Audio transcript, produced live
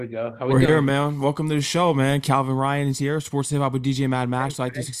We go. How we We're here, doing? man. Welcome to the show, man. Calvin Ryan is here. Sports Hip Hop with DJ Mad Max,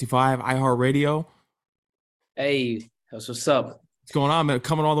 like Okay. 365, iHeartRadio. Hey, that's what's up. What's going on, man?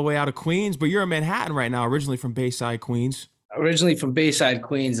 Coming all the way out of Queens, but you're in Manhattan right now, originally from Bayside, Queens. Originally from Bayside,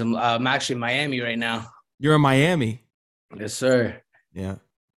 Queens. I'm actually in Miami right now. You're in Miami. Yes, sir. Yeah.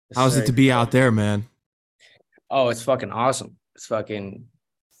 Yes, How's it sir. to be out there, man? Oh, it's fucking awesome. It's fucking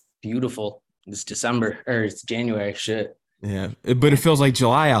beautiful. It's December or it's January. Shit. Yeah. But it feels like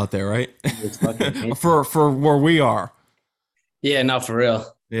July out there, right? It's fucking amazing. For where we are. Yeah, no, for real.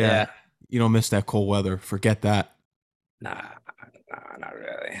 Yeah. Yeah. You don't miss that cold weather. Forget that. Nah, not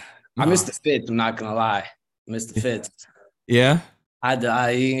really. I miss No. the fits. I'm not gonna lie. I miss the fits. Yeah. With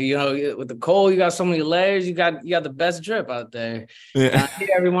the cold, you got so many layers. You got the best drip out there. Yeah. Down here,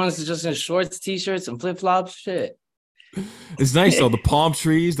 everyone's just in shorts, t-shirts, and flip flops. Shit. It's nice though. The palm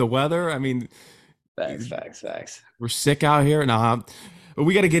trees, the weather. I mean, Facts. we're sick out here. Nah,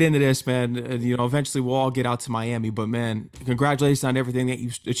 we got to get into this, man. Eventually we'll all get out to Miami. But man, congratulations on everything that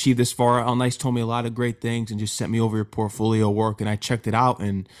you've achieved this far. Al Nice told me a lot of great things and just sent me over your portfolio work, and I checked it out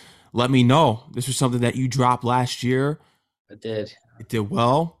and let me know this was something that you dropped last year. I did. It did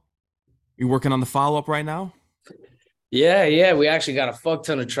well. You're working on the follow up right now. Yeah. We actually got a fuck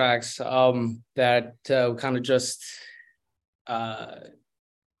ton of tracks that kind of uh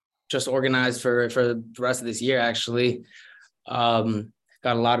just organized for the rest of this year, actually. Got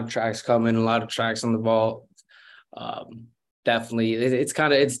a lot of tracks coming, a lot of tracks on the vault. Definitely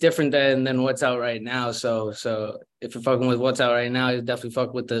it's different than what's out right now. So if you're fucking with what's out right now, you definitely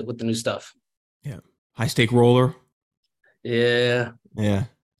fuck with the new stuff. Yeah. High stake roller. Yeah. Yeah.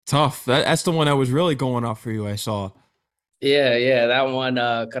 Tough. That's the one that was really going off for you. I saw. Yeah, that one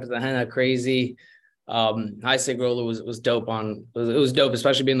Cartagena crazy. High Sig Roller was dope it was dope,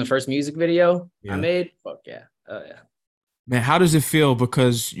 especially being the first music video I Yeah. made. Fuck yeah. Oh yeah. Man, how does it feel?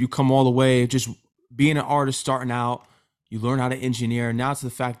 Because you come all the way, just being an artist starting out, you learn how to engineer. Now it's the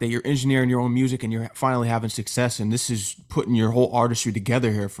fact that you're engineering your own music and you're finally having success, and this is putting your whole artistry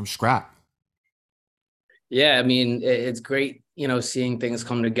together here from scrap. Yeah, I mean it's great, seeing things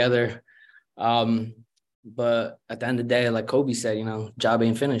come together. Um, but at the end of the day, like Kobe said, job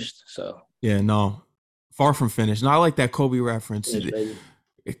ain't finished. So Yeah, no, far from finished. And I like that Kobe reference. finished, baby.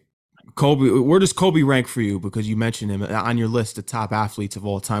 Kobe, where does Kobe rank for you? Because you mentioned him on your list of top athletes of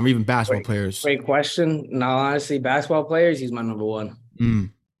all time, or even basketball Great, players. great question. Now, honestly, basketball players, he's my number one. Mm.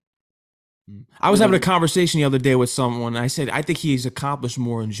 I was He's having a my conversation the other day with someone. And I said, I think he's accomplished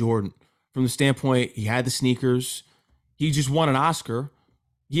more than Jordan from the standpoint he had the sneakers. He just won an Oscar.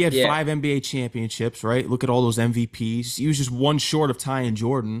 He had Yeah, 5 NBA championships, right? Look at all those MVPs. He was just one short of tying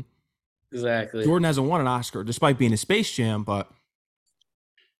Jordan. exactly. Jordan hasn't won an Oscar despite being a Space Jam, but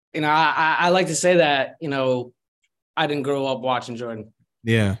I like to say that, I didn't grow up watching Jordan.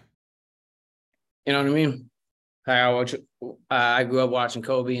 yeah, You know what I mean? I grew up watching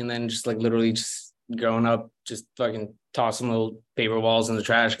Kobe, and then just like literally just growing up, just fucking tossing little paper balls in the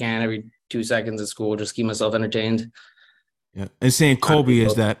trash can every 2 seconds at school, just keep myself entertained. yeah. And saying Kobe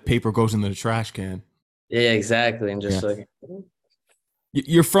is that paper goes into the trash can. Yeah, exactly. And Yeah. just like,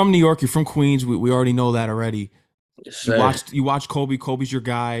 You're from New York. You're from Queens. We already know that already. yes, You sir. watched you watch Kobe. Kobe's your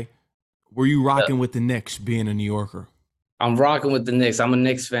guy. Were you rocking with the Knicks being a New Yorker? I'm rocking with the Knicks. I'm a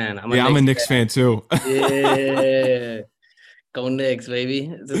Knicks fan. I'm a Yeah, I'm a Knicks Knicks fan. fan too. Yeah. Go Knicks,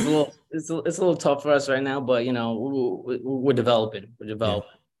 baby. It's a little tough for us right now, but we're developing. We're Yeah. developing.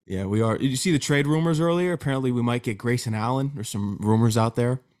 Yeah, we are. Did you see the trade rumors earlier? Apparently, we might get Grayson Allen. There's some rumors out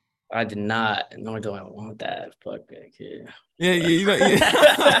there. I did not, nor do I want that. Fuck that kid. Yeah, Fuck yeah.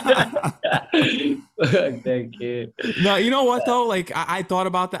 that kid. No, you know what though? Like I thought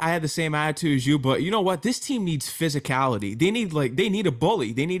about that. I had the same attitude as you, but you know what? This team needs physicality. They need a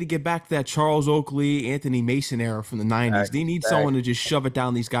bully. They need to get back to that Charles Oakley, Anthony Mason era from the '90s. They Facts, need someone facts, to just shove it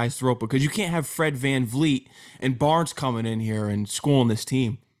down these guys' throat because you can't have Fred Van Vliet and Barnes coming in here and schooling this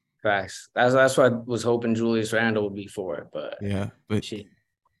team. facts. That's what I was hoping Julius Randle would be for it, but Yeah, but she,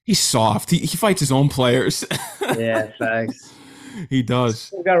 he's soft. He fights his own players. yeah, facts. He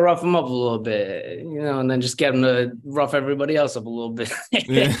does. We gotta rough him up a little bit, and then just get him to rough everybody else up a little bit.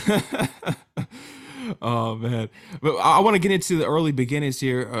 Yeah. Oh man, but I want to get into the early beginnings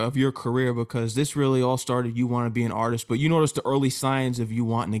here of your career because this really all started. You want to be an artist, but you noticed the early signs of you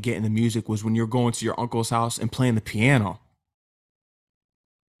wanting to get into music was when you're going to your uncle's house and playing the piano.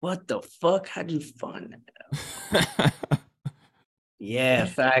 What the fuck? How'd you find that? Yeah,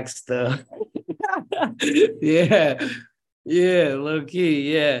 facts though. Yeah, yeah, low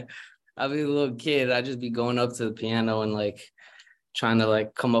key, yeah. I'll be a little kid. I just be going up to the piano and like trying to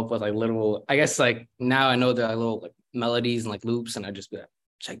like come up with like little. I guess like now I know there are little like melodies and like loops, and I just be like,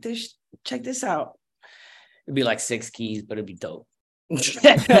 check this, check this out. It'd be like 6 keys, but it'd be dope.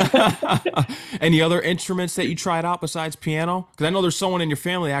 Any other instruments that you tried out besides piano? Because I know there's someone in your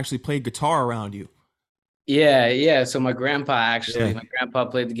family that actually played guitar around you. Yeah, yeah. So Yeah. my grandpa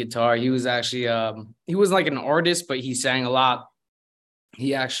played the guitar. He was actually he was like an artist, but he sang a lot.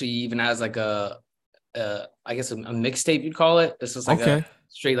 He actually even has like I guess a mixtape you'd call it. This is like a Okay.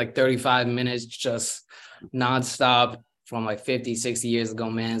 straight like 35 minutes just nonstop from like 50, 60 years ago,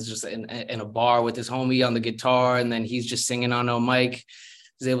 man. It's just in a bar with his homie on the guitar, and then he's just singing on a mic.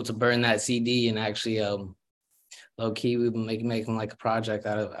 He's able to burn that CD and actually low key we've been making like a project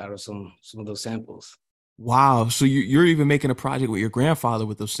out of some of those samples. Wow. So you're even making a project with your grandfather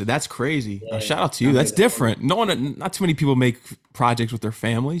with those. That's crazy. Yeah. Shout out to you. I That's made that. different. No one, not too many people make projects with their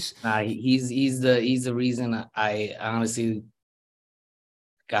families. Nah, he's the reason I honestly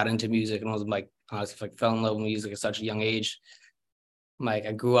got into music and was like honestly like fell in love with music at such a young age. Like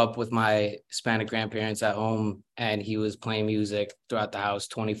I grew up with my Hispanic grandparents at home, and he was playing music throughout the house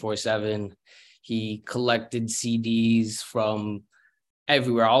 24/7. He collected CDs from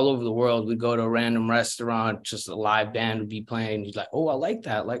everywhere, all over the world. We'd go to a random restaurant, just a live band would be playing. He's like, "Oh, I like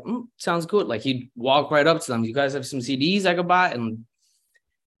that. Like, sounds good." Like he'd walk right up to them. "You guys have some CDs I could buy?" And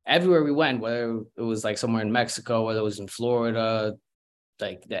everywhere we went, whether it was like somewhere in Mexico, whether it was in Florida,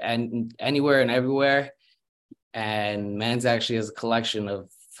 like and anywhere and everywhere. And Man's actually has a collection of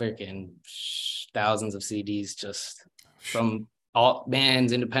freaking thousands of CDs just from all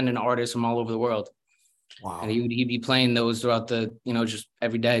bands, independent artists from all over the world. And Wow. he'd be playing those throughout the, just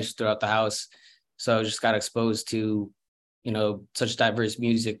every day, just throughout the house. So I just got exposed to, such diverse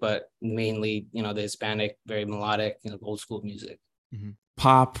music, but mainly, the Hispanic, very melodic, old school music. Mhm.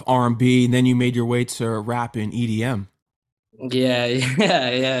 Pop, R&B, and then you made your way to rap and EDM. Yeah,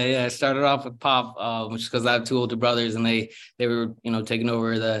 yeah. I started off with pop, which is because I have two older brothers, and they were taking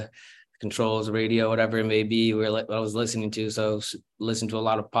over the controls, radio, whatever it may be. What I was listening to, so listen to a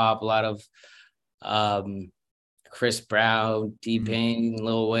lot of pop, a lot of um, Chris Brown, T Mhm. Pain,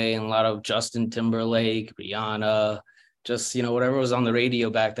 Lil Wayne, a lot of Justin Timberlake, Rihanna, just whatever was on the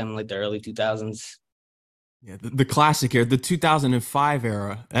radio back then, like the early 2000s. Yeah, the classic era, the 2005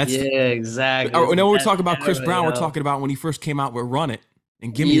 era. Yeah, exactly. That's the Whenever we're best talking about Chris era, Brown, we're talking about when he first came out with Run It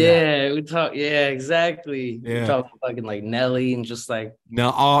and Give Me That. Yeah, we talk. Yeah, exactly. We Yeah. talk fucking like Nelly and just like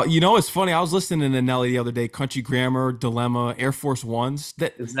No, it's funny. I was listening to Nelly the other day, Country Grammar, Dilemma, Air Force Ones.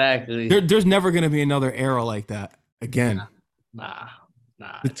 exactly. There's never going to be another era like that again. Nah, nah,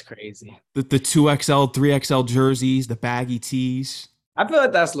 nah. The, It's crazy. the 2XL, 3XL jerseys, the baggy tees. I feel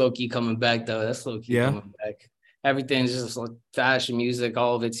like that's low key coming back though. That's low key Yeah, coming back. Everything's just like fashion, music,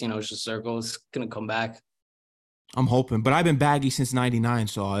 all of it's it's just circles. It's gonna come back. I'm hoping. But I've been baggy since '99,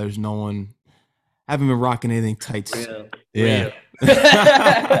 so there's no one. I haven't been rocking anything tights. Real, Yeah.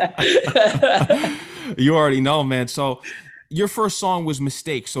 real. You already know, man. So your first song was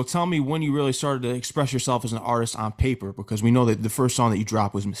Mistake. So tell me when you really started to express yourself as an artist on paper, because we know that the first song that you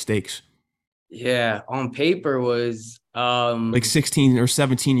dropped was Mistakes. Yeah, on paper was Like 16 or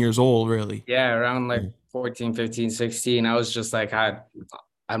 17 years old, really. yeah, around Yeah. like 14, 15, 16. I was just like had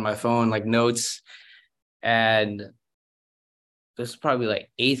my phone like notes, and this is probably like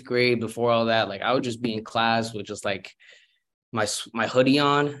eighth grade. Before all that, like I would just be in class with just like my hoodie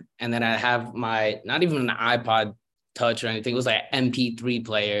on, and then I have my not even an iPod Touch or anything. It was like an MP3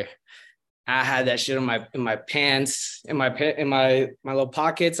 player. I had that shit in my pants, in my little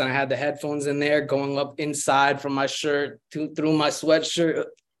pockets, and I had the headphones in there going up inside from my shirt through my sweatshirt,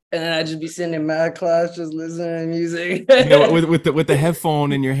 and then I'd just be sitting in math class just listening to music. Yeah, with the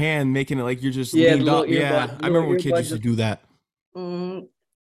headphone in your hand, making it like you're just Yeah, the leaned little up. Yeah, earbud, I little remember when kids earbud used to just. do that. Mhm.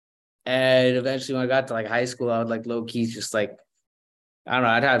 And eventually, when I got to like high school, I would like low key just like I don't know.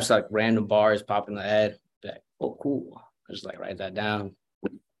 I'd have just like random bars pop in the head. Be like, oh, cool. I just like write that down.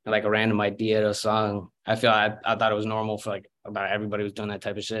 And, like a random idea to a song. I thought it was normal for like about everybody was doing that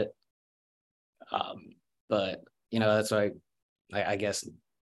type of shit. But that's why I guess it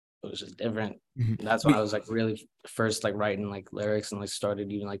was just different. Mhm. And that's when I was like really first like writing like lyrics and like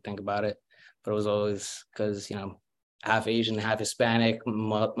started even like think about it. But it was always because half Asian, half Hispanic.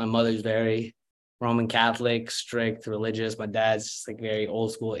 My mother's very Roman Catholic, strict, religious. My dad's just like very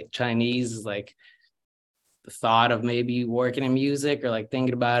old school like Chinese. Is like the thought of maybe working in music or like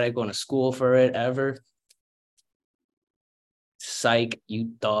thinking about it, going to school for it ever. Psych,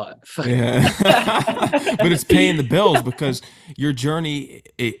 you thought. Yeah. But it's paying the bills because your journey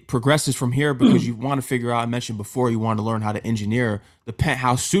it progresses from here because you want to figure out, I mentioned before, you want to learn how to engineer the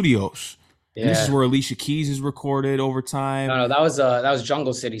Penthouse Studios. And this is Yeah. where Alicia Keys is recorded over time. No, that was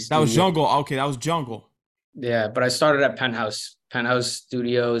Jungle City That was Studio. Jungle. Okay, that was Jungle. Yeah, but I started at Penthouse Penthouse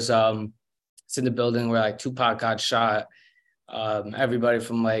Studios. It's in the building where like Tupac got shot. Everybody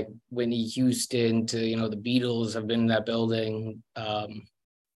from like Whitney Houston to, you know, the Beatles have been in that building.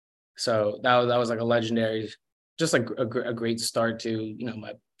 So that was like a legendary, just like a great start to, you know,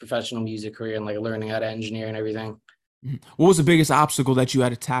 my professional music career and like learning how to engineer and everything. What was the biggest obstacle that you had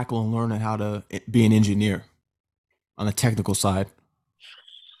to tackle in learning how to be an engineer on the technical side?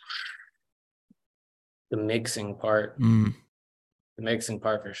 The mixing part, Mm. the mixing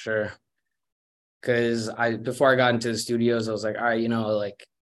part for sure. Cause before I got into the studios, I was like, all right, you know, like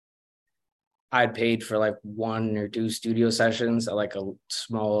I'd paid for like 1 or 2 studio sessions at like a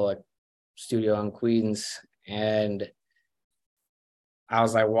small like studio on Queens. And I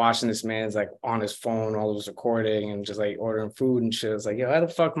was like watching this man's like on his phone, all was recording and just like ordering food and shit. It's like, yo, how the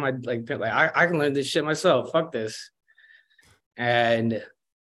fuck am I like I can learn this shit myself. Fuck this. And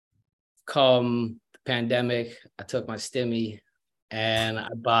come the pandemic, I took my stimmy and I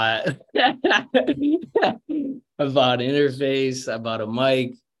bought I bought an interface, I bought a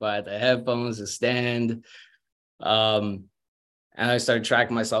mic, bought the headphones, a stand. And I started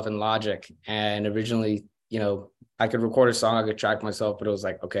tracking myself in Logic. And originally, you know, I could record a song, I could track myself, but it was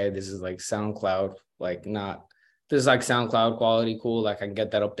like, okay, this is like SoundCloud, like not this is like SoundCloud quality, cool. Like I can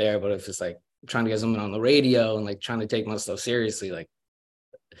get that up there. But if it's like trying to get something on the radio and like trying to take my stuff seriously, like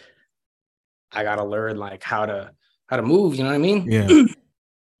I gotta learn like how to move, you know what I mean? Yeah.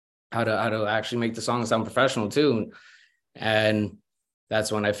 How to actually make the song sound professional too. And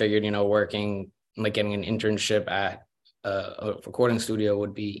that's when I figured, you know, working like getting an internship at a recording studio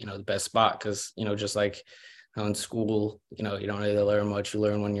would be, you know, the best spot. Cause, you know, just like in school, you know, you don't really learn much. You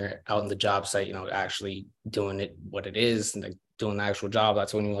learn when you're out in the job site, you know, actually doing it, what it is, and like doing the actual job.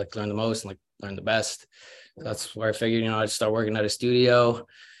 That's when you like learn the most and like learn the best. So that's where I figured, you know, I'd start working at a studio.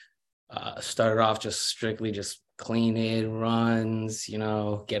 Started off just strictly just cleaning runs, you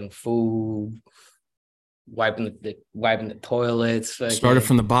know, getting food, wiping the toilets. Started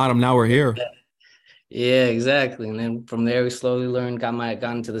from the bottom. Now we're here. Yeah, exactly. And then from there, we slowly learned, got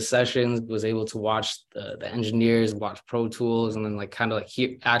into the sessions, was able to watch the engineers, watch Pro Tools, and then like kind of like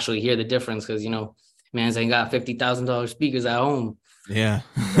hear the difference because, you know, man's ain't got $50,000 speakers at home. Yeah.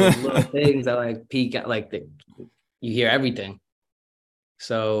 Those little things that like peak at like you hear everything.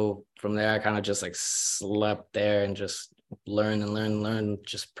 So from there, I kind of just like slept there and just learn,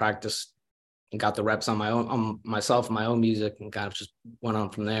 just practice and got the reps on my own, on myself, my own music, and kind of just went on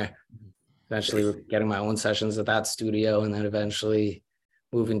from there. Eventually getting my own sessions at that studio, and then eventually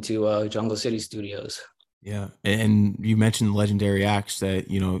moving to Jungle City Studios. Yeah. And you mentioned legendary acts that,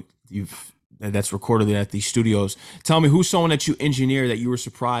 you know, that's recorded at these studios. Tell me, who's someone that you engineer that you were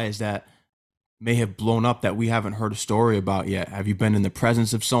surprised that may have blown up that we haven't heard a story about yet? Have you been in the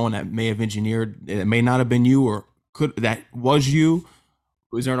presence of someone that may have engineered, it may not have been you, or that was you?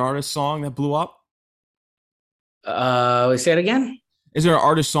 Was there an artist song that blew up? We say it again. Is there an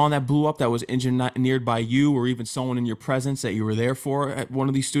artist song that blew up that was engineered by you or even someone in your presence that you were there for at one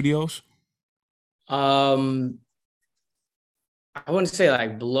of these studios? I wouldn't say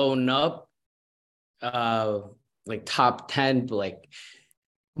like blown up, like top 10, but like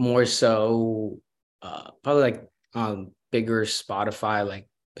more so, probably like bigger Spotify like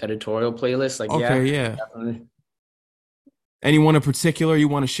editorial playlists. Like, Okay, yeah, yeah. definitely. Anyone in particular you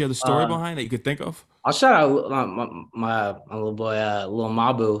want to share the story Uh, behind that you could think of? I'll shout out my little boy, Lil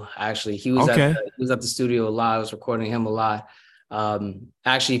Mabu. Actually, Okay. he was at the studio a lot. I was recording him a lot.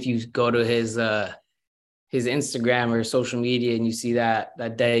 Actually, if you go to his Instagram or social media and you see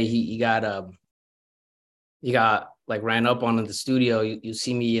that day he got like ran up on in the studio, you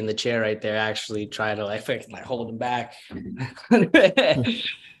see me in the chair right there. Actually, try to like hold him back. I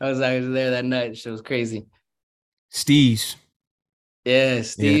was there that night. Shit was crazy. Steez. Yeah,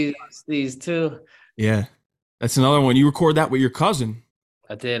 Yeah. Steve's too. Yeah. That's another one. You record that with your cousin.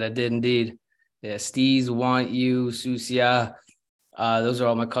 I did indeed. Yeah, Steez, Want You, Susia. Those are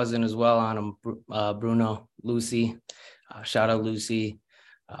all my cousin as well on them. Bruno, Lucy. Shout out Lucy.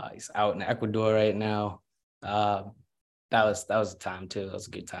 He's out in Ecuador right now. Uh, that was a time too. That was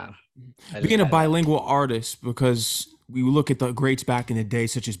a good time. I just Being a had bilingual artist, because we look at the greats back in the day,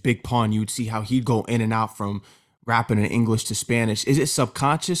 such as Big Pun, you would see how he'd go in and out from rapping in English to Spanish. Is it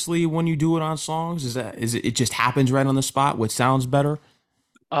subconsciously when you do it on songs? It just happens right on the spot? What sounds better?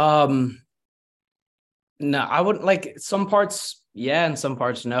 um no, I wouldn't like some parts, yeah, and some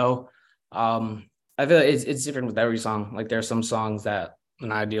parts no. I feel like it's different with every song. Like there are some songs that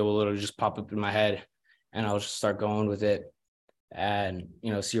an idea will literally just pop up in my head and I'll just start going with it and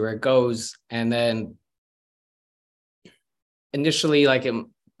you know see where it goes. And then initially, like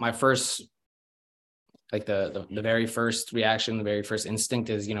in my first like the very first reaction, the very first instinct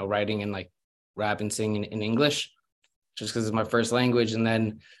is, you know, writing and like rap and singing in English, just because it's my first language. And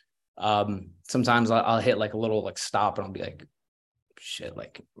then sometimes I'll hit like a little like stop and I'll be like, shit,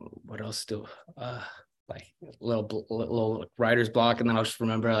 like what else do like little writer's block, and then I'll just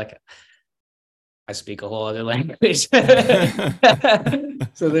remember like I speak a whole other language.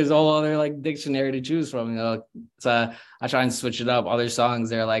 So there's a whole other like dictionary to choose from, you know. So I try and switch it up. Other songs,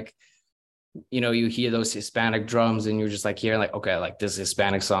 they're like, you know, you hear those Hispanic drums and you're just like hearing like, okay, like this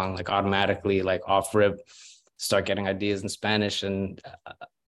Hispanic song, like automatically like off rip start getting ideas in Spanish. And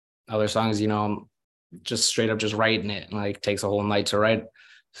other songs, you know, I'm just straight up just writing it, and like takes a whole night to write.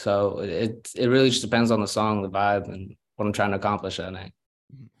 So it really just depends on the song, the vibe, and what I'm trying to accomplish that night.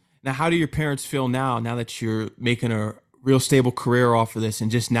 Now, how do your parents feel now that you're making a real stable career off of this, and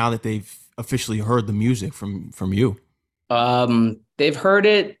just now that they've officially heard the music from you? They've heard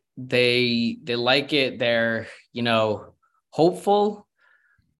it. They like it. They're, you know, hopeful,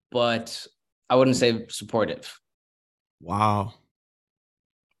 but I wouldn't say supportive. Wow.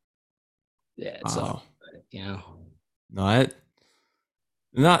 Yeah, it's Wow. you know. No, that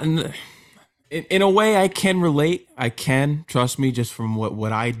not in a way I can relate. I can, trust me, just from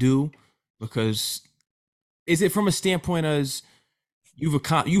what I do, because is it from a standpoint as you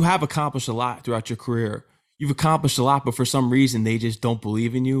have accomplished a lot throughout your career. You've accomplished a lot, but for some reason they just don't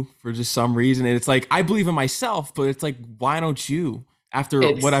believe in you for just some reason. And it's like I believe in myself, but it's like why don't you after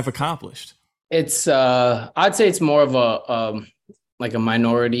what I've It's accomplished? it's I'd say it's more of a like a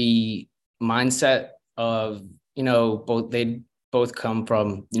minority mindset of, you know, they both come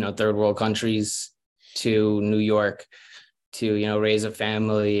from, you know, third world countries to New York to, you know, raise a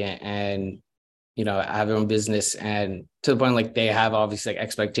family and, you know, have their own business, and to the point like they have obviously like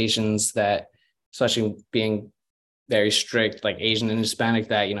expectations that, especially being very strict like Asian and Hispanic,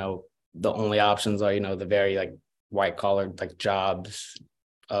 that, you know, the only options are, you know, the very like white collar like jobs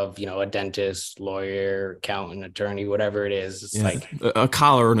of, you know, a dentist, lawyer, accountant, attorney, whatever it is. It's Yeah, a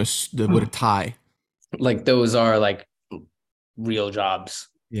collar and with a tie. like those are like real jobs.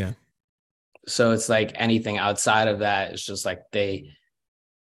 Yeah. So it's like anything outside of that, it's just like they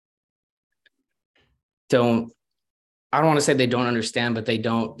don't, I don't want to say they don't understand, but they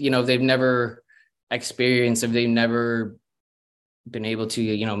don't, you know, they've never experienced, if they've never been able to,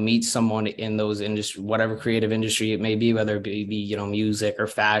 you know, meet someone in those industry, whatever creative industry it may be, whether it be, you know, music or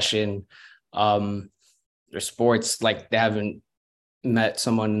fashion, or sports, like they haven't met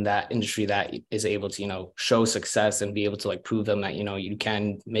someone in that industry that is able to, you know, show success and be able to like prove them that, you know, you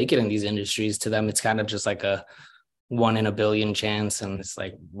can make it in these industries. To them, it's kind of just like a 1 in a billion chance. And it's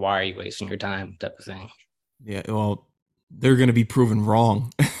like, why are you wasting your time type of thing? Yeah, well, they're going to be proven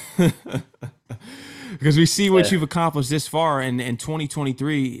wrong. Because we see what Yeah. you've accomplished this far, and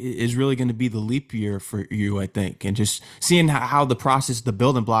 2023 is really going to be the leap year for you, I think. And just seeing how the process, the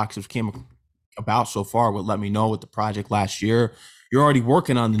building blocks have came about so far would let me know with the project last year. You're already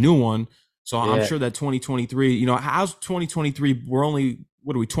working on the new one. So I'm Yeah. sure that 2023, you know, how's 2023? We're only,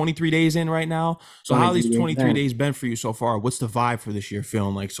 what are we, 23 days in right now? So how have these 23 23. days been for you so far? What's the vibe for this year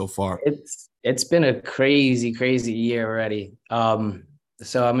feeling like so far? It's been a crazy year already.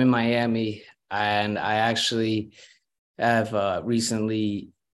 So I'm in Miami, and I actually have recently,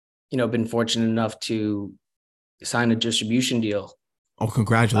 you know, been fortunate enough to sign a distribution deal. Oh,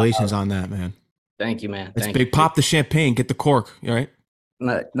 congratulations on that, man. Thank you, man. That's Thank big. you. Pop the champagne, get the cork, all right?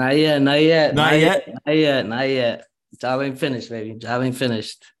 Not yet, not yet, Not not yet, yet. not yet, not yet. Job ain't finished, baby. Job ain't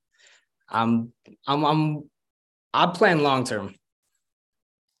finished. I'm, I'm, I'm, I plan long term,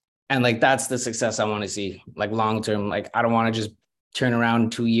 and like that's the success I want to see. Like long term, like I don't want to just turn around in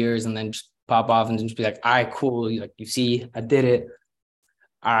 2 years and then just pop off and just be like, all right, cool. Like you see, I did it.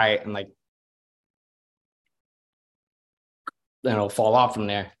 All right, and like then it'll fall off from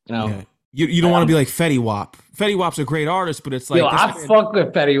there. You Yeah. know, You don't like want to be like Fetty Wap. Fetty Wap's a great artist, but it's yo, like this I man, fuck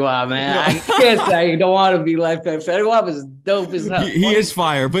with Fetty Wap, you man. know, I can't say I don't want to be like that. Fetty Wap is dope as hell. he is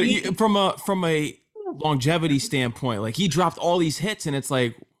fire. But from a longevity standpoint, like he dropped all these hits, and it's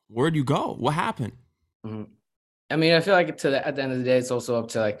like, where'd you go? What happened? Mhm. I mean, I feel like at the end of the day, it's also up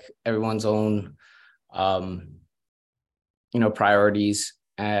to like everyone's own, um, you know, priorities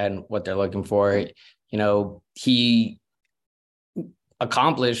and what they're looking for. You know, he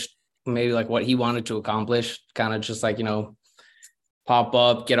accomplished maybe like what he wanted to accomplish, kind of just like, you know, pop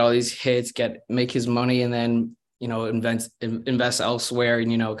up, get all these hits, make his money, and then, you know, invest elsewhere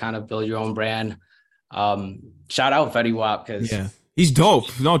and, you know, kind of build your own brand. Shout out Fetty Wap, because Yeah. He's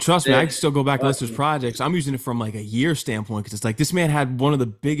dope. No, trust me. I Yeah. can still go back and listen to his Fucking- projects. I'm using it from like a year standpoint because it's like this man had one of the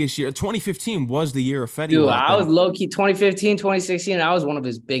biggest years. 2015 was the year of Fetty Dude, Wap. I was And low key 2015, 2016. I was one of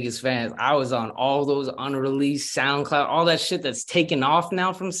his biggest fans. I was on all those unreleased SoundCloud, all that shit that's taken off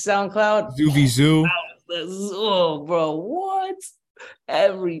now from SoundCloud. Zuby Zoo, Oh, bro, what?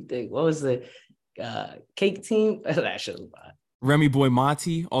 Everything. What was the cake team? That shit was Remy Boy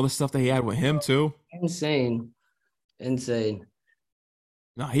Monty, all the stuff that he had with him too. insane. Insane.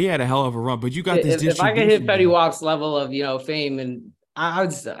 No, he had a hell of a run. But you got this If I could hit distribution Fetty deal. Wap's level of fame, and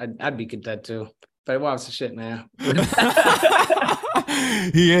I'd be content too. Fetty Wap's the shit, man.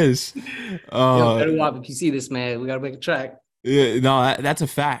 He is. Fetty Wap, if you see this, man, we gotta make a track. Yeah, no, that's a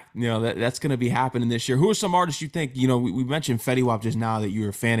fact. That's going to be happening this year. Who are some artists you think? We mentioned Fetty Wap just now that you're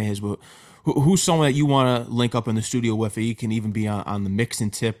a fan of his, but who's someone that you want to link up in the studio with? Or you can even be on the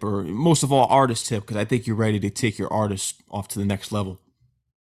mixing tip, or most of all, artist tip, because I think you're ready to take your artist off to the next level.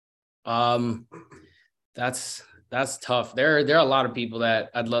 Um, that's tough. There are a lot of people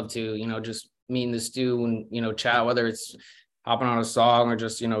that I'd love to, just meet in the stew and chat, whether it's hopping on a song or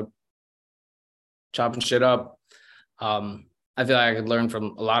just chopping shit up. I feel like I could learn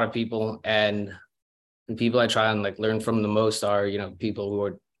from a lot of people, and the people I try and like learn from the most are people who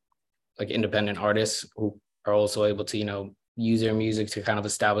are like independent artists who are also able to use their music to kind of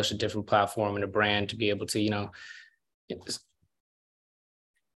establish a different platform and a brand to be able to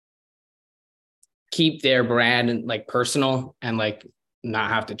keep their brand and like personal and like not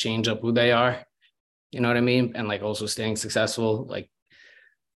have to change up who they are. You know what I mean? And like also staying successful, like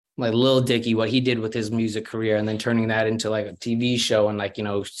Lil Dicky, what he did with his music career, and then turning that into like a TV show and like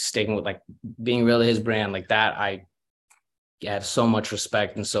sticking with like being real to his brand, like that. I have so much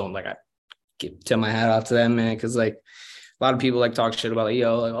respect, and so like I tip my hat off to them, man, because like a lot of people like talk shit about like,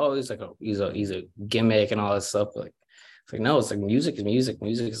 like, oh, he's a gimmick and all that stuff. But like it's like no, it's like music is music.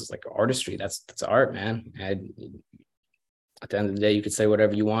 Music is like artistry. That's art, man. And at the end of the day, you could say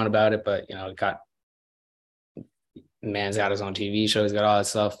whatever you want about it, but it got man's got his own TV show. He's got all that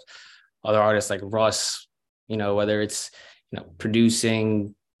stuff. Other artists like Russ, whether it's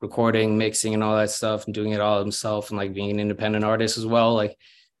producing, recording, mixing, and all that stuff, and doing it all himself, and like being an independent artist as well. Like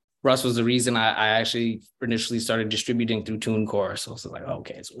Russ was the reason I actually initially started distributing through TuneCore. So it's like,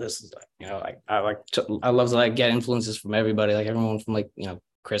 okay, so this is like, I love to like get influences from everybody, like everyone from like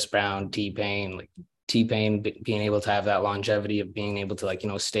Chris Brown, T-Pain, like T-Pain being able to have that longevity of being able to like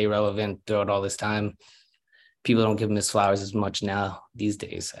stay relevant throughout all this time. People don't give him his flowers as much now these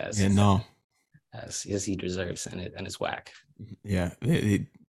days Yeah, no. as he deserves, and it's whack. Yeah,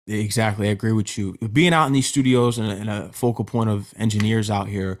 exactly. I agree with you. Being out in these studios and a focal point of engineers out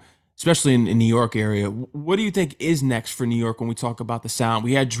here, especially in New York area, what do you think is next for New York when we talk about the sound?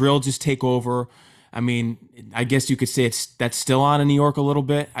 We had drill just take over. I mean, I guess you could say that's still on in New York a little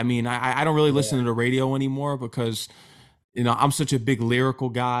bit. I mean, I don't really listen Yeah, to the radio anymore because I'm such a big lyrical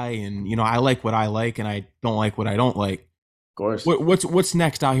guy, and I like what I like, and I don't like what I don't like. of course. What's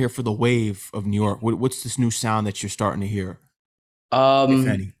next out here for the wave of New York? What's this new sound that you're starting to hear, if Um,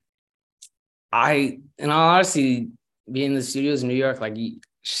 any? in all honesty, being in the studios in New York, like you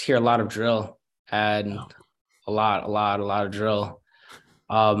just hear a lot of drill and a lot of drill.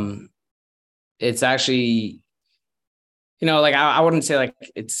 Um, it's actually, like I wouldn't say like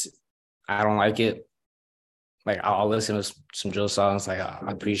I don't like it. Like I'll listen to some drill songs, like I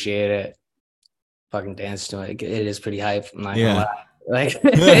appreciate it, fucking dance to it. It is pretty hype. I'm not gonna Yeah. lie. Like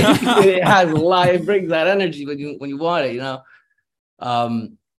it has a lot. It brings that energy when you want it.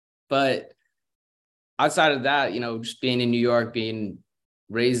 Um, but outside of that, just being in New York, being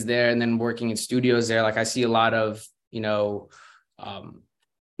raised there, and then working in studios there, like I see a lot of um,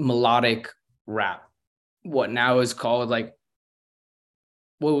 melodic rap. What now is called like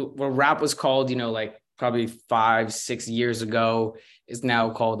what rap was called, like probably 5-6 years ago, is now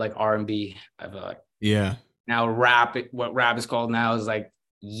called like R&B. I feel like Yeah. now what rap is called now is like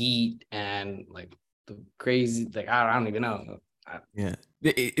yeet and like the crazy, like I don't even know. Yeah.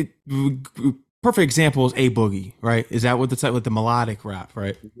 Perfect example is A Boogie, right? Is that what the type with the melodic rap,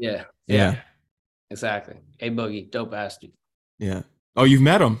 right? Yeah, Yeah. yeah, exactly. A Boogie, dope ass dude. Yeah. Oh, you've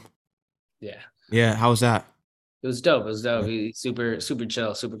met him. Yeah, Yeah. How's that? it was dope. It was dope. Yeah. He's super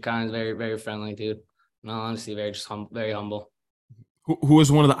chill, super kind, very very friendly dude. No, honestly, very humble. Who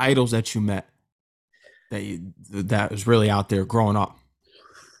was one of the idols that you met that was really out there growing up?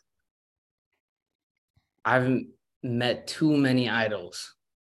 I haven't met too many idols,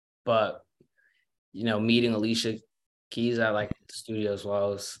 but meeting Alicia Keys at like the studios while I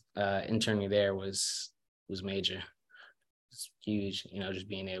was interning there was major. It's huge, just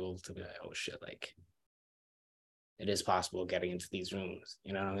being able to be like, oh shit, like it is possible getting into these rooms.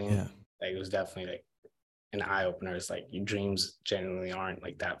 You know what I mean? Yeah. Like, it was definitely like an eye opener. It's like your dreams genuinely aren't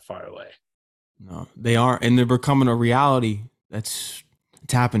like that far away. No, they aren't, and they're becoming a reality. It's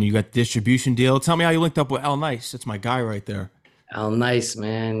happening. You got the distribution deal. Tell me how you linked up with L Nice. That's my guy right there. Oh, nice,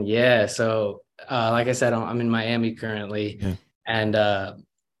 man. Yeah. So, like I said, I'm in Miami currently, Yeah. and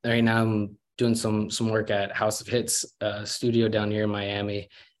right now I'm doing some work at House of Hits studio down here in Miami,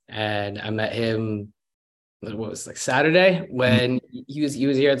 and I met him. What was it, like Saturday Mm, when he was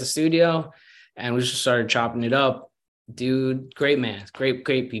here at the studio, and we just started chopping it up. Dude, great man, great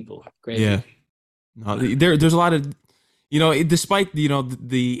people, great yeah. people. No, there's a lot of, despite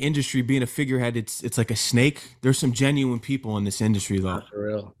the industry being a figurehead, it's like a snake. There's some genuine people in this industry though. For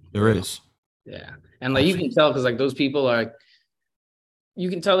real, for There real. is. Yeah, and like you Absolutely. can tell because like those people are, you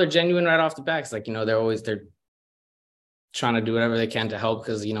can tell they're genuine right off the bat. It's like they're trying to do whatever they can to help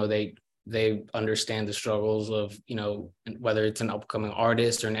because they understand the struggles of whether it's an upcoming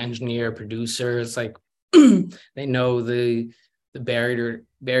artist or an engineer, producer. It's like they know the barrier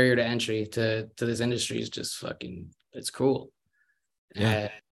to entry to this industry is just fucking, it's cruel. Yeah.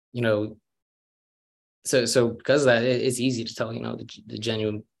 And you know so because of that, it's easy to tell the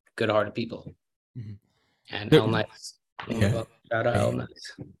genuine good-hearted people. Mhm. And There- El Nice, one of yeah. them. Shout out El Yeah.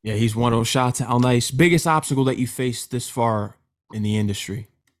 Nice. Yeah. He's one of those shots. How nice. Biggest obstacle that you faced this far in the industry.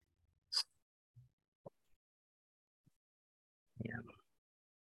 Yeah,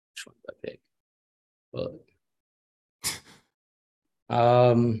 which one's that big? Well,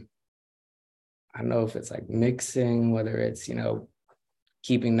 I don't know if it's like mixing, whether it's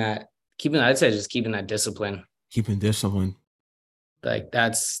keeping that I'd say just keeping that discipline. Keeping discipline. Like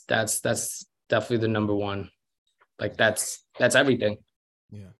that's definitely the number one. Like that's everything,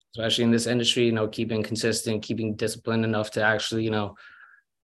 Yeah. especially in this industry. Keeping consistent, keeping disciplined enough to actually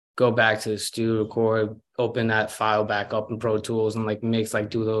go back to the studio, record, open that file back up in Pro Tools and like mix, like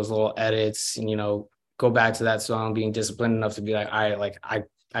do those little edits, and go back to that song, being disciplined enough to be like, all right, like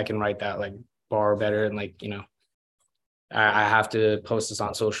I can write that like bar better, and like I have to post this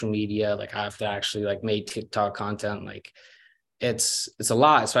on social media, like I have to actually like make TikTok content. Like it's a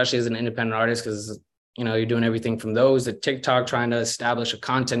lot, especially as an independent artist, because you're doing everything from those to TikTok, trying to establish a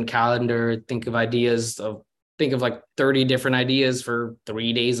content calendar, think of like 30 different ideas for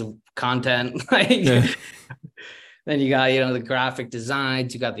 3 days of content. Yeah. Like then you got the graphic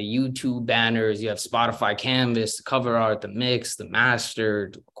designs, you got the YouTube banners, you have Spotify Canvas, the cover art, the mix, the master,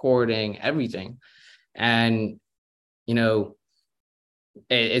 the recording, everything. And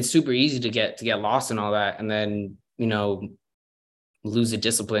it's super easy to get lost in all that, and then lose the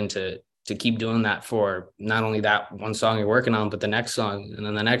discipline to keep doing that for not only that one song you're working on, but the next song, and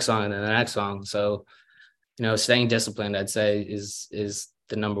then the next song, and then the next song. So staying disciplined, I'd say, is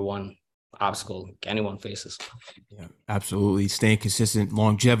the number one obstacle anyone faces. Yeah, absolutely. Staying consistent,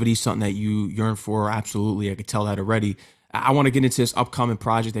 longevity, something that you yearn for. Absolutely. I could tell that already. I want to get into this upcoming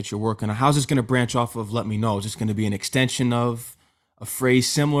project that you're working on. How's this going to branch off of Let Me Know? Is this going to be an extension of a phrase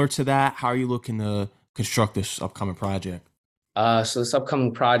similar to that? How are you looking to construct this upcoming project? So this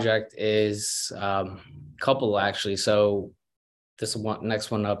upcoming project is couple actually. So this one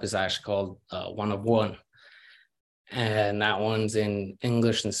next one up is actually called One of One. And that one's in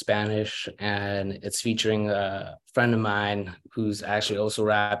English and Spanish, and it's featuring a friend of mine who's actually also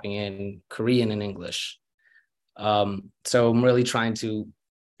rapping in Korean and English. So I'm really trying to,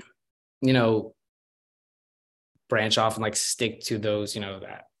 branch off and like stick to those,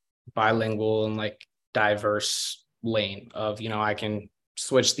 that bilingual and like diverse lane of, I can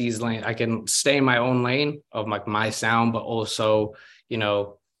switch these lanes, I can stay in my own lane of like my sound, but also,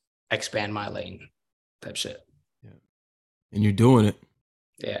 expand my lane type shit. Yeah. And you're doing it.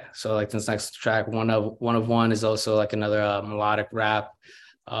 Yeah. So like this next track, one of one is also like another melodic rap.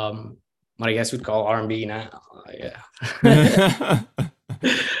 What I guess we'd call R&B now. Yeah.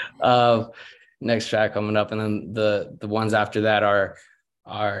 uh, Next track coming up, and then the ones after that are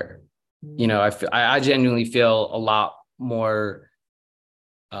I genuinely feel a lot more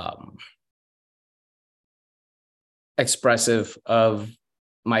expressive of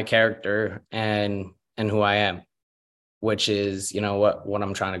my character and who I am, which is what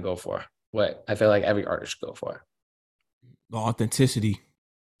I'm trying to go for, what I feel like every artist should go for. The authenticity.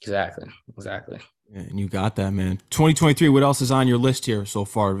 Exactly. Yeah, and you got that, man. 2023, what else is on your list here so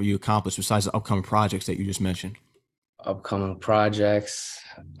far you accomplished besides the upcoming projects that you just mentioned? Upcoming projects,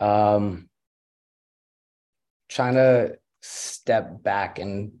 trying to step back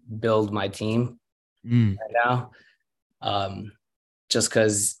and build my team right now. Just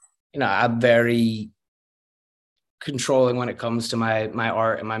because I'm very controlling when it comes to my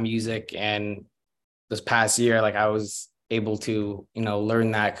art and my music, and this past year, like I was able to,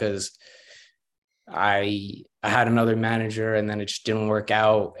 learn that because I had another manager and then it just didn't work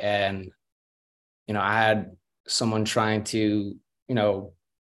out. And, I had someone trying to,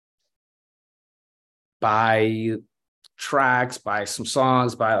 buy tracks, buy some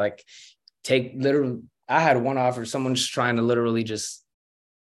songs, buy like take literally. I had one offer. Someone's trying to literally just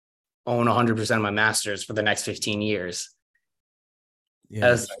own 100% of my masters for the next 15 years.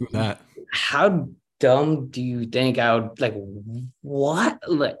 Yeah, screw that. How dumb do you think I would like? What?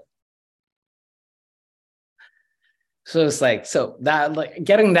 Like, so it's like, so that like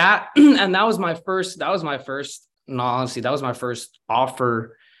getting that, and that was my first, no, honestly, that was my first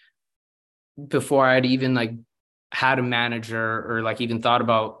offer before I'd even like had a manager or like even thought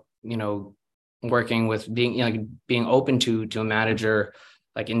about, working with being open to a manager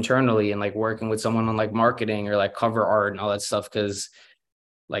like internally and like working with someone on like marketing or like cover art and all that stuff. Cause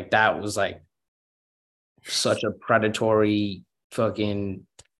like that was like such a predatory fucking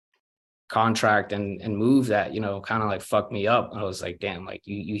contract and move that, kind of like fucked me up. I was like, damn, like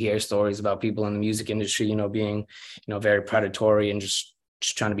you hear stories about people in the music industry, being, very predatory and just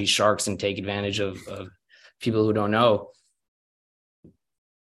trying to be sharks and take advantage of people who don't know,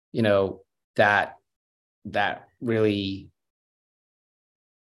 that really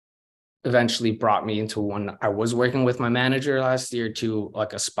eventually brought me into when I was working with my manager last year to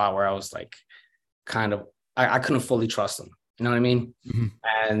like a spot where I was like, kind of, I couldn't fully trust them. You know what I mean? Mm-hmm.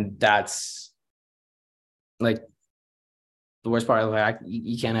 And that's like the worst part. Like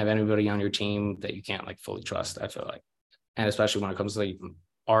you can't have anybody on your team that you can't like fully trust, I feel like. And especially when it comes to like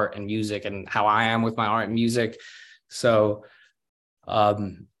art and music and how I am with my art and music. So,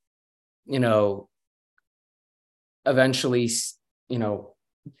 eventually,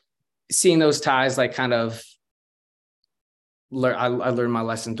 seeing those ties, like kind of I learned my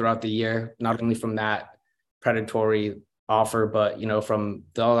lesson throughout the year, not only from that predatory offer, but, from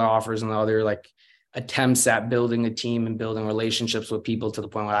the other offers and the other like attempts at building a team and building relationships with people to the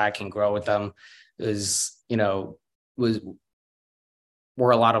point where I can grow with them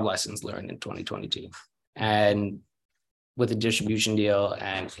were a lot of lessons learned in 2022. And with a distribution deal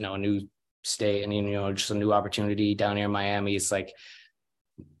and, a new state and, just a new opportunity down here in Miami, it's like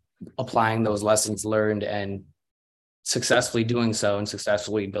applying those lessons learned and successfully doing so and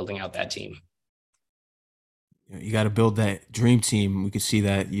successfully building out that team. You got to build that dream team. We could see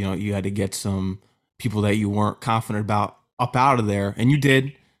that, you had to get some people that you weren't confident about up out of there. And you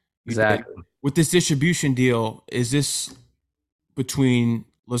did. Exactly. With this distribution deal, is this between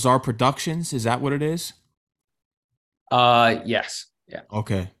Lazar Productions? Is that what it is? Yes. Yeah.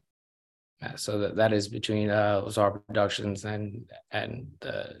 Okay. Yeah, so that is between Lazar Productions and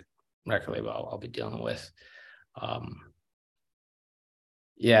the record label I'll be dealing with.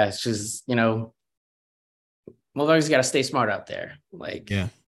 Yeah, it's just, motherfuckers got to stay smart out there. Like, yeah,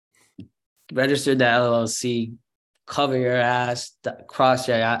 register the LLC, cover your ass, cross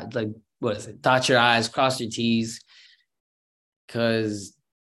your like, what is it? Dot your I's, cross your T's, because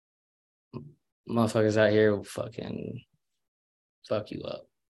motherfuckers out here will fucking fuck you up.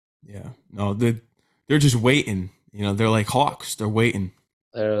 Yeah, no, they're just waiting. They're like hawks. They're waiting.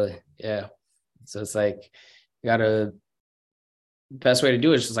 Literally, yeah. So it's like you gotta. Best way to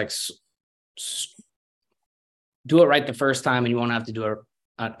do it is just like do it right the first time, and you won't have to do it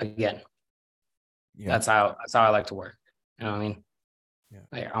again. Yeah. That's how I like to work. You know what I mean? Yeah.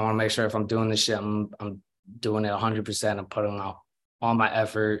 Like, I want to make sure if I'm doing this shit, I'm doing it 100%. I'm putting out all my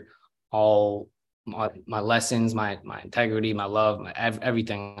effort, all my lessons, my integrity, my love, my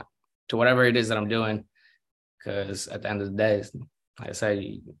everything to whatever it is that I'm doing. Because at the end of the day, like I said,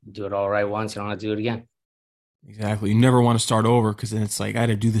 you do it all right once, you don't have to do it again. Exactly. You never want to start over because then it's like, I had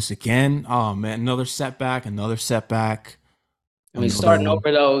to do this again. Oh man, another setback. I mean, starting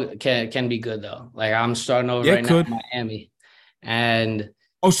over though can be good though. Like I'm starting over right now in Miami, and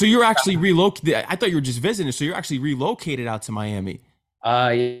so you're actually relocated. I thought you were just visiting, so you're actually relocated out to Miami.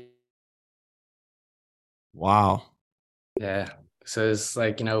 Yeah. Wow. Yeah. So it's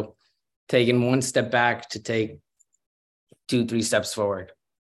like, taking one step back to take 2-3 steps forward.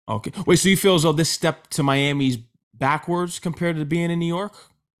 Okay. Wait, so you feel as though this step to Miami's backwards compared to being in New York?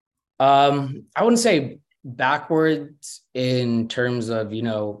 I wouldn't say backwards in terms of,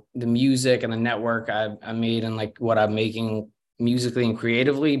 the music and the network I made and like what I'm making musically and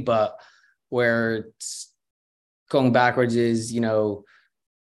creatively, but where it's going backwards is,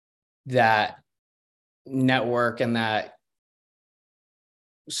 that network and that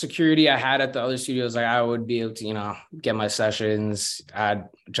security I had at the other studios. Like I would be able to, get my sessions, add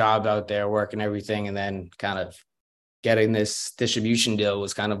a job out there, work and everything. And then kind of getting this distribution deal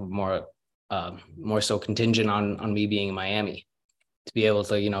was kind of more more so contingent on me being in Miami to be able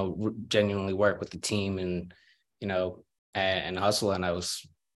to, you know, genuinely work with the team and, you know, and hustle. And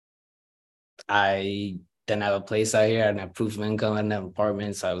I didn't have a place out here. I didn't have proof of income. I didn't have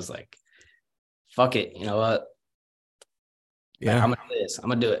apartments. So I was like, fuck it. You know what? Like, Yeah. I'm gonna do this. I'm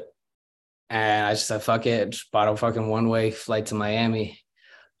gonna do it. And I just said, fuck it. Just bought a fucking one-way flight to Miami.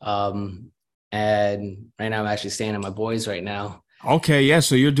 Um, and right now I'm actually staying at my boys right now. Okay. Yeah.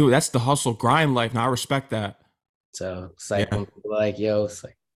 So you're doing that's the hustle grind life. Now I respect that. So it's like Yeah. when people are like, yo, it's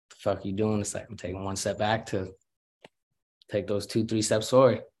like, the fuck you doing? It's like I'm taking one step back to take those 2, 3 steps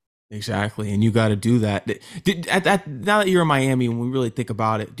forward. Exactly. And you got to do that. Now that you're in Miami, when we really think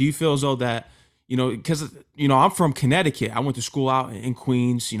about it, do you feel as though that, because, I'm from Connecticut. I went to school out in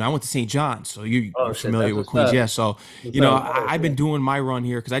Queens. I went to St. John's. So Oh you're shit, familiar that's with what's Queens. up. Yeah. So, What's up? I've been doing my run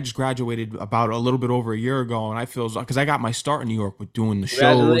here because I just graduated about a little bit over a year ago. And I feel because I got my start in New York with doing the shows.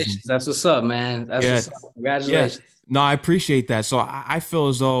 And Congratulations. That's what's up, man. That's yeah, what's up. yeah. Congratulations. No, I appreciate that. So I feel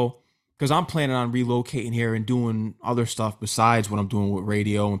as though because I'm planning on relocating here and doing other stuff besides what I'm doing with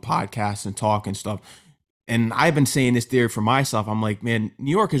radio and podcasts and talk and stuff. And I've been saying this theory for myself. I'm like, man,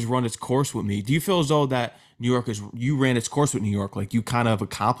 New York has run its course with me. Do you feel as though that you ran its course with New York? Like you kind of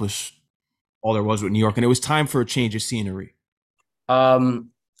accomplished all there was with New York and it was time for a change of scenery. I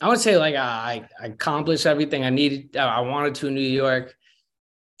would say like I accomplished everything I needed. I wanted to in New York.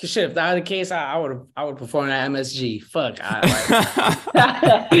 Cause shit, if that were the case, I would perform at MSG. Fuck,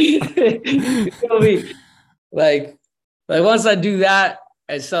 you feel me? Like once I do that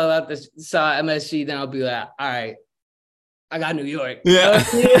and sell MSG, then I'll be like, all right, I got New York. You know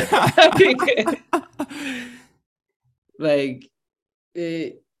Yeah. what I mean? Like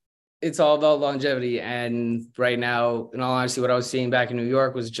it, it's all about longevity. And right now, in all honesty, what I was seeing back in New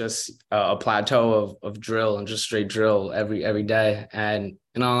York was just a plateau of drill and just straight drill every day. And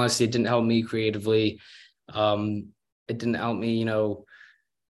in all honesty, it didn't help me creatively. It didn't help me, do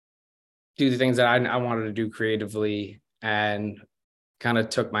the things that I wanted to do creatively, and kind of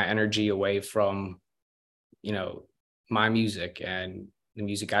took my energy away from, you know, my music and the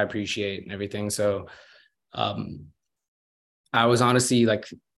music I appreciate and everything. So um, I was honestly like,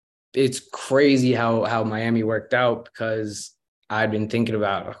 it's crazy how Miami worked out because I'd been thinking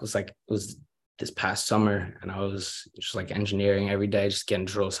about it was this past summer and I was just like engineering every day, just getting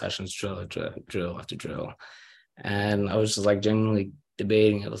drill sessions, drill after drill. And I was just like genuinely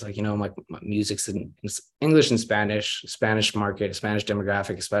debating. It was like, my music's in English and Spanish market, Spanish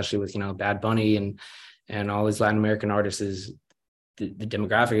demographic, especially with, Bad Bunny and all these Latin American artists is the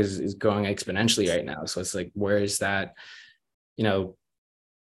demographic is growing exponentially right now. So it's like, where is that, you know,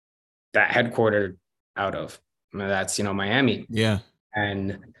 that headquartered out of? I mean, that's, Miami. Yeah.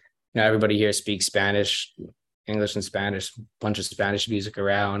 And everybody here speaks Spanish, English and Spanish, bunch of Spanish music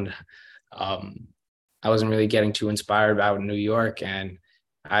around. I wasn't really getting too inspired about New York, and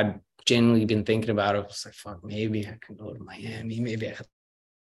I'd genuinely been thinking about it. I was like, fuck, maybe I could go to Miami. Maybe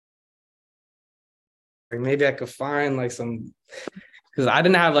I could find like some, because I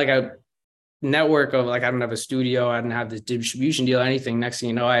didn't have like a network of like, I don't have a studio, I didn't have this distribution deal or anything. Next thing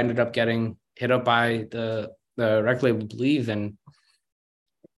you know, I ended up getting hit up by the record label Believe, and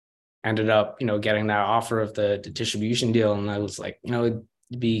ended up, getting that offer of the distribution deal. And I was like, it'd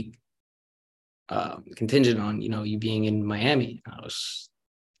be contingent on, you being in Miami. I was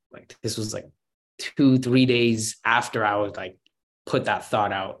like, this was like 2, 3 days after I would like put that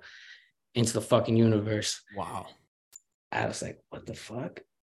thought out into the fucking universe. Wow. I was like, what the fuck?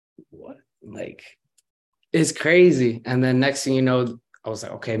 What? Like, it's crazy. And then next thing you know, I was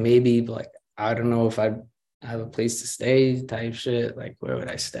like, okay, maybe, but like, I don't know if I have a place to stay type shit. Like, where would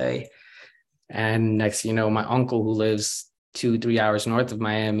I stay? And next thing you know, my uncle who lives 2, 3 hours north of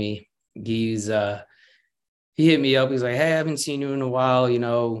Miami, he hit me up. He's like, hey, I haven't seen you in a while,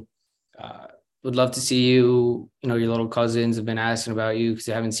 would love to see you. Your little cousins have been asking about you because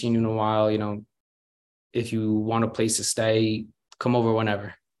they haven't seen you in a while. If you want a place to stay, come over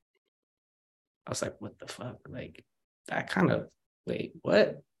whenever. I was like, what the fuck? Like, that kind of, wait,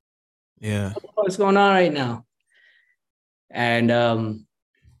 what? Yeah. What's going on right now? And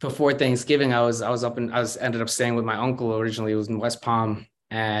before Thanksgiving, I ended up staying with my uncle. Originally, it was in West Palm.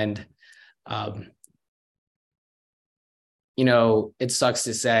 And it sucks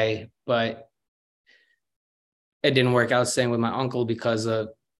to say, but it didn't work out staying with my uncle because of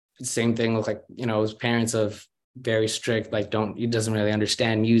the same thing with like, his parents of very strict, like he doesn't really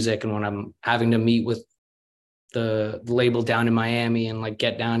understand music. And when I'm having to meet with the label down in Miami and like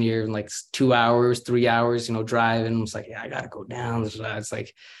get down here in like 2 hours, 3 hours, driving, it's like, yeah, I gotta go down. It's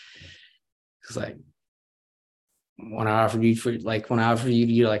like when I offered you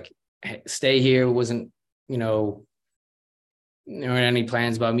to like stay here. Wasn't, you know, any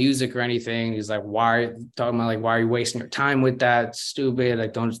plans about music or anything. He's like, why talking about like, why are you wasting your time with that? Stupid.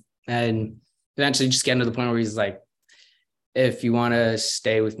 Like, don't. And eventually just getting to the point where he's like, if you want to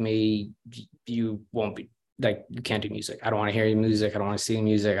stay with me, you won't be like, you can't do music. I don't want to hear your music. I don't want to see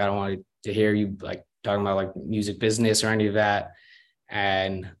music. I don't want to hear you like talking about like music business or any of that.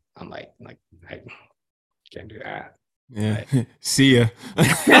 And I'm like I can't do that. Yeah. See ya.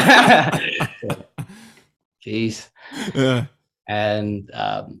 Peace. Yeah. And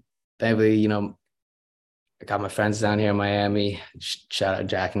thankfully, you know, I got my friends down here in Miami. Shout out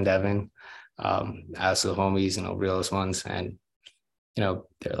Jack and Devin. As the homies, you know, realest ones. And, you know,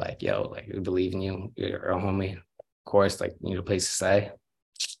 they're like, yo, like, we believe in you. You're a homie. Of course, like, you need a place to stay.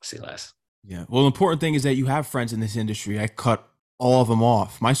 See less. Yeah. Well, the important thing is that you have friends in this industry. I cut all of them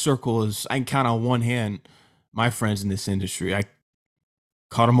off. My circle is, I can count on one hand my friends in this industry. I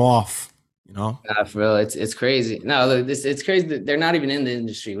cut them off, you know? Nah, for real, it's crazy. No, look, it's crazy that they're not even in the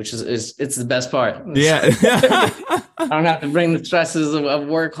industry, which is it's the best part. Yeah. I don't have to bring the stresses of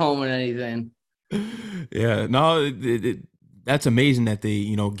work home or anything. Yeah. No, that's amazing that they,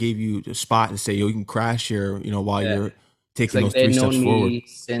 you know, gave you a spot and say, yo, you can crash here, you know, while Yeah. you're It's taking like those they'd 3 steps known forward. me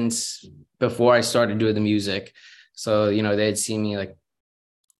since before I started doing the music. So, you know, they'd seen me like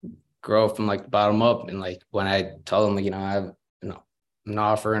grow from like the bottom up. And like when I tell them, like, you know, I have an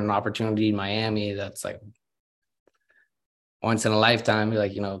offer and an opportunity in Miami that's like once in a lifetime,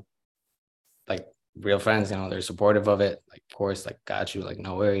 like, you know, like real friends, you know, they're supportive of it. Like, of course, like, got you, like,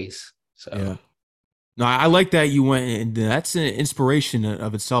 no worries. So Yeah. No, I like that you went, and that's an inspiration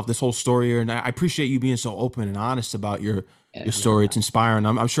of itself. This whole story here, and I appreciate you being so open and honest about yeah, your story. It's inspiring.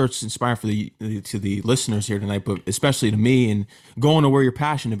 I'm sure it's inspiring for to the listeners here tonight, but especially to me, and going to where you're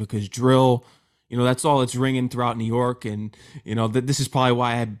passionate, because drill, you know, that's all it's ringing throughout New York, and you know this is probably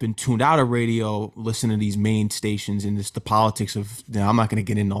why I've been tuned out of radio, listening to these main stations, and just the politics of. You know, I'm not going to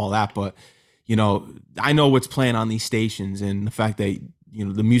get into all that, but you know, I know what's playing on these stations, and the fact that you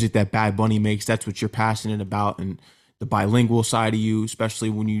know the music that Bad Bunny makes, that's what you're passionate about, and the bilingual side of you, especially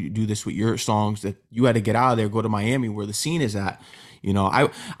when you do this with your songs, that you had to get out of there, go to Miami where the scene is at. You know,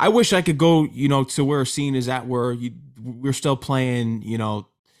 I wish I could go, you know, to where a scene is at where we're still playing, you know,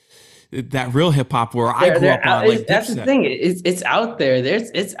 that real hip hop where I grew up on, like that's the Dipset. thing. It's out there.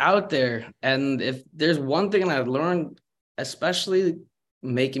 It's out there. And if there's one thing I've learned, especially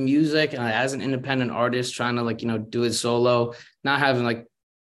making music and as an independent artist, trying to like, you know, do it solo, not having like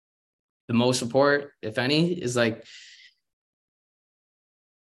the most support, if any, is like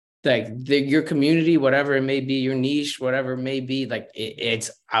your community, whatever it may be, your niche, whatever it may be, like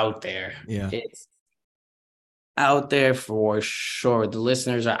it's out there. Yeah. It's out there for sure. The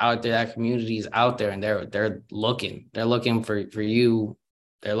listeners are out there. That community is out there, and they're looking. They're looking for you.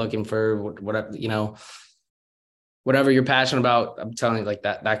 They're looking for whatever, you know, whatever you're passionate about. I'm telling you, like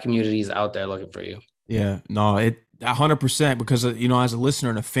that community is out there looking for you. Yeah, no, it 100%, because you know, as a listener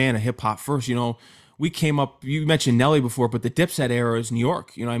and a fan of hip hop first, you know, we came up. You mentioned Nelly before, but the Dipset era is New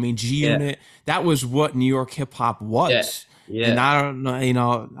York. You know, what I mean, G Yeah, Unit. That was what New York hip hop yeah, was. And yeah, I don't know, you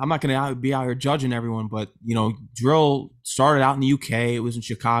know, I'm not gonna be out here judging everyone, but you know, drill started out in the UK. It was in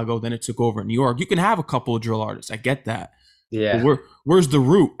Chicago, then it took over in New York. You can have a couple of drill artists. I get that, but yeah, where's the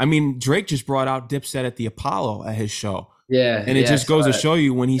root? I mean, Drake just brought out Dipset at the Apollo at his show. yeah, And it yeah. just goes to show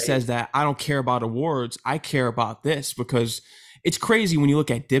you when he Crazy. says that I don't care about awards, I care about this, because it's crazy when you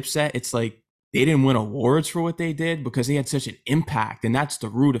look at Dipset, it's like they didn't win awards for what they did because they had such an impact, and that's the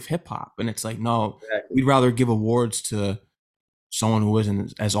root of hip hop. And it's like, no, Exactly. we'd rather give awards to someone who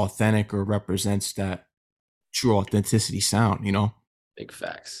isn't as authentic or represents that true authenticity sound, you know? Big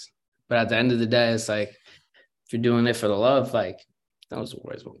facts. But at the end of the day, it's like if you're doing it for the love, like those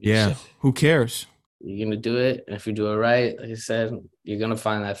words won't mean Yeah. shit. Who cares? You're gonna do it, and if you do it right, like I said, you're gonna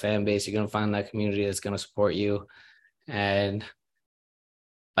find that fan base. You're gonna find that community that's gonna support you. And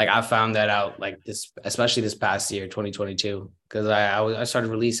like I found that out like this, especially this past year, 2022, because I started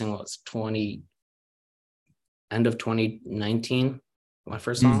releasing what was 20 end of 2019, my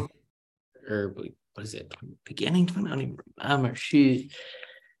first Mm. song, or what is it, beginning? I don't even remember. Shoot,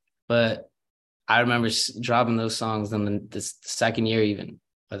 but I remember dropping those songs. Then this second year, even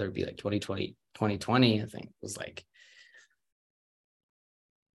whether it be like 2020, 2020, I think was like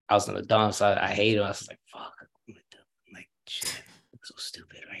I was in the dumps. I hate it. I was like, fuck, I'm like, shit, I'm so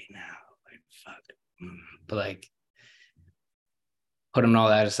stupid right now. Like, fuck. But like, putting all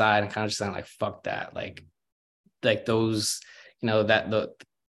that aside and kind of just saying like, fuck that. Like those, you know,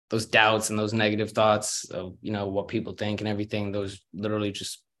 those doubts and those negative thoughts of, you know, what people think and everything, those literally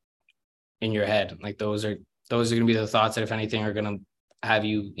just in your head. Like those are going to be the thoughts that, if anything, are going to have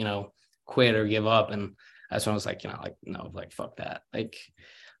you, quit or give up. And that's when I was like, like, no, like, fuck that. Like,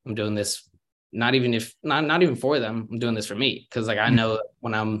 I'm doing this, not even for them. I'm doing this for me. Cause like, I know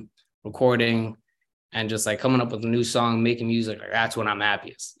when I'm recording and just like coming up with a new song, making music, like that's when I'm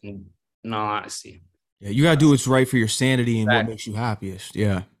happiest. And no honesty. Yeah, you gotta do what's right for your sanity and what Exactly. makes you happiest.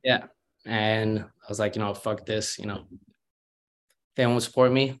 Yeah. Yeah. And I was like, fuck this, if they won't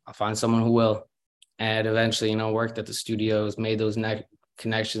support me, I'll find someone who will. And eventually, worked at the studios, made those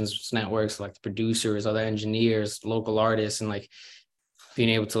connections, networks, like the producers, other engineers, local artists, and like being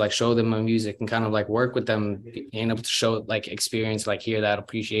able to like show them my music and kind of like work with them, being able to show like experience, like hear that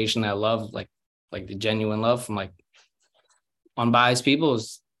appreciation, that love, like the genuine love from like unbiased people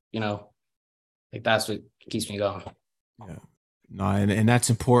is, like that's what keeps me going. Yeah. No, and that's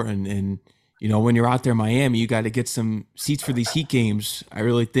important. And when you're out there in Miami, you got to get some seats for these Heat games. I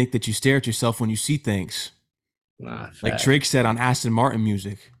really think that you stare at yourself when you see things. Nah, Like fact. Drake said on Aston Martin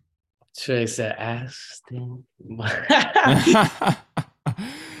music. Trey said, Aston.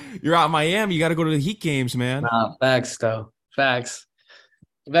 You're out in Miami, you got to go to the Heat games, man. Nah, facts though. Facts.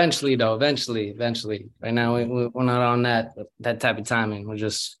 Eventually, though. Eventually. Right now, we're not on that type of timing. We're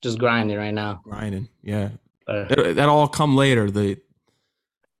just grinding right now. Grinding, yeah. But That all come later.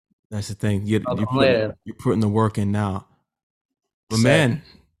 That's the thing. I'll You're come putting later. the work in now. But Sick. man,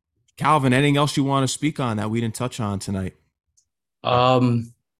 Calvin, anything else you want to speak on that we didn't touch on tonight?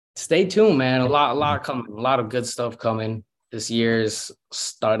 Stay tuned, man. A lot coming. A lot of good stuff coming. This year's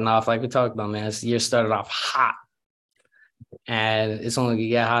starting off like we talked about, man. This year started off hot, and it's only gonna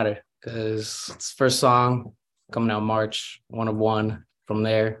get hotter because it's first song coming out March, one of one. From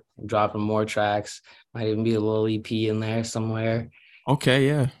there, I'm dropping more tracks. Might even be a little EP in there somewhere. Okay,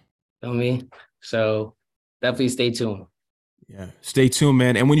 yeah. Feel me? So definitely stay tuned. Yeah. Stay tuned,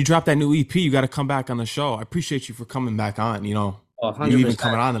 man. And when you drop that new EP, you got to come back on the show. I appreciate you for coming back on, Oh, you even 100%.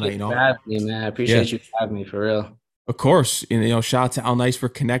 coming on tonight, Thanks for having me, man. I Yeah. appreciate you for having me for real. Of course. And, shout out to Al Nice for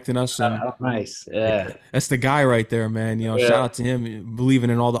connecting us. And Oh, nice. yeah, Yeah. that's the guy right there, man. Shout Yeah. out to him believing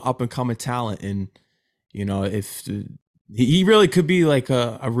in all the up and coming talent. And, if he really could be like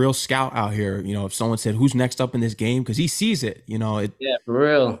a real scout out here, if someone said, who's next up in this game? Because he sees it, Yeah, for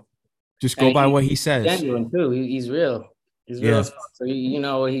real. just go And by what he's he says. genuine too. He's real. He's real Yeah. as fuck. So you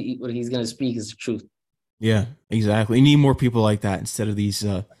know what he's gonna speak is the truth. Yeah, exactly. You need more people like that instead of these,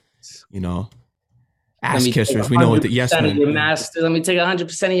 Let ass me take kissers. We know what the yes 100% of men. your masters. Let me take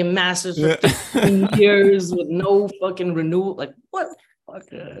 100% of your masters for Yeah. 15 years with no fucking renewal. Like what? Fuck,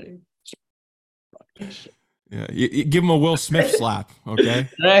 fuck that shit. Yeah, you give them a Will Smith slap, okay?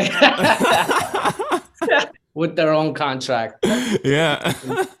 Right? With their own contract. Yeah.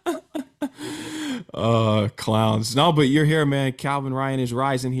 Clowns. No, but you're here, man. Calvin Ryan is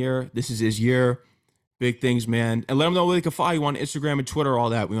rising here. This is his year. Big things, man. And let them know where they can follow you on Instagram and Twitter, all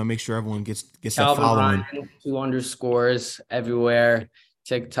that. We want to make sure everyone gets that Calvin following. Ryan, 2 underscores everywhere.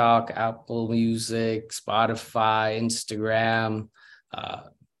 TikTok, Apple Music, Spotify, Instagram,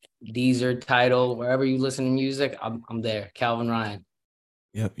 Deezer, Tidal, wherever you listen to music, I'm there. Calvin Ryan.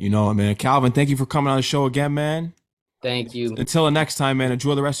 Yep, you know it, man. Calvin, thank you for coming on the show again, man. Thank you. Until the next time, man.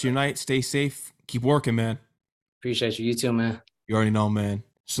 Enjoy the rest of your night. Stay safe. Keep working, man. Appreciate you. You too, man. You already know, man.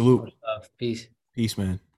 Salute. Peace. Peace, man.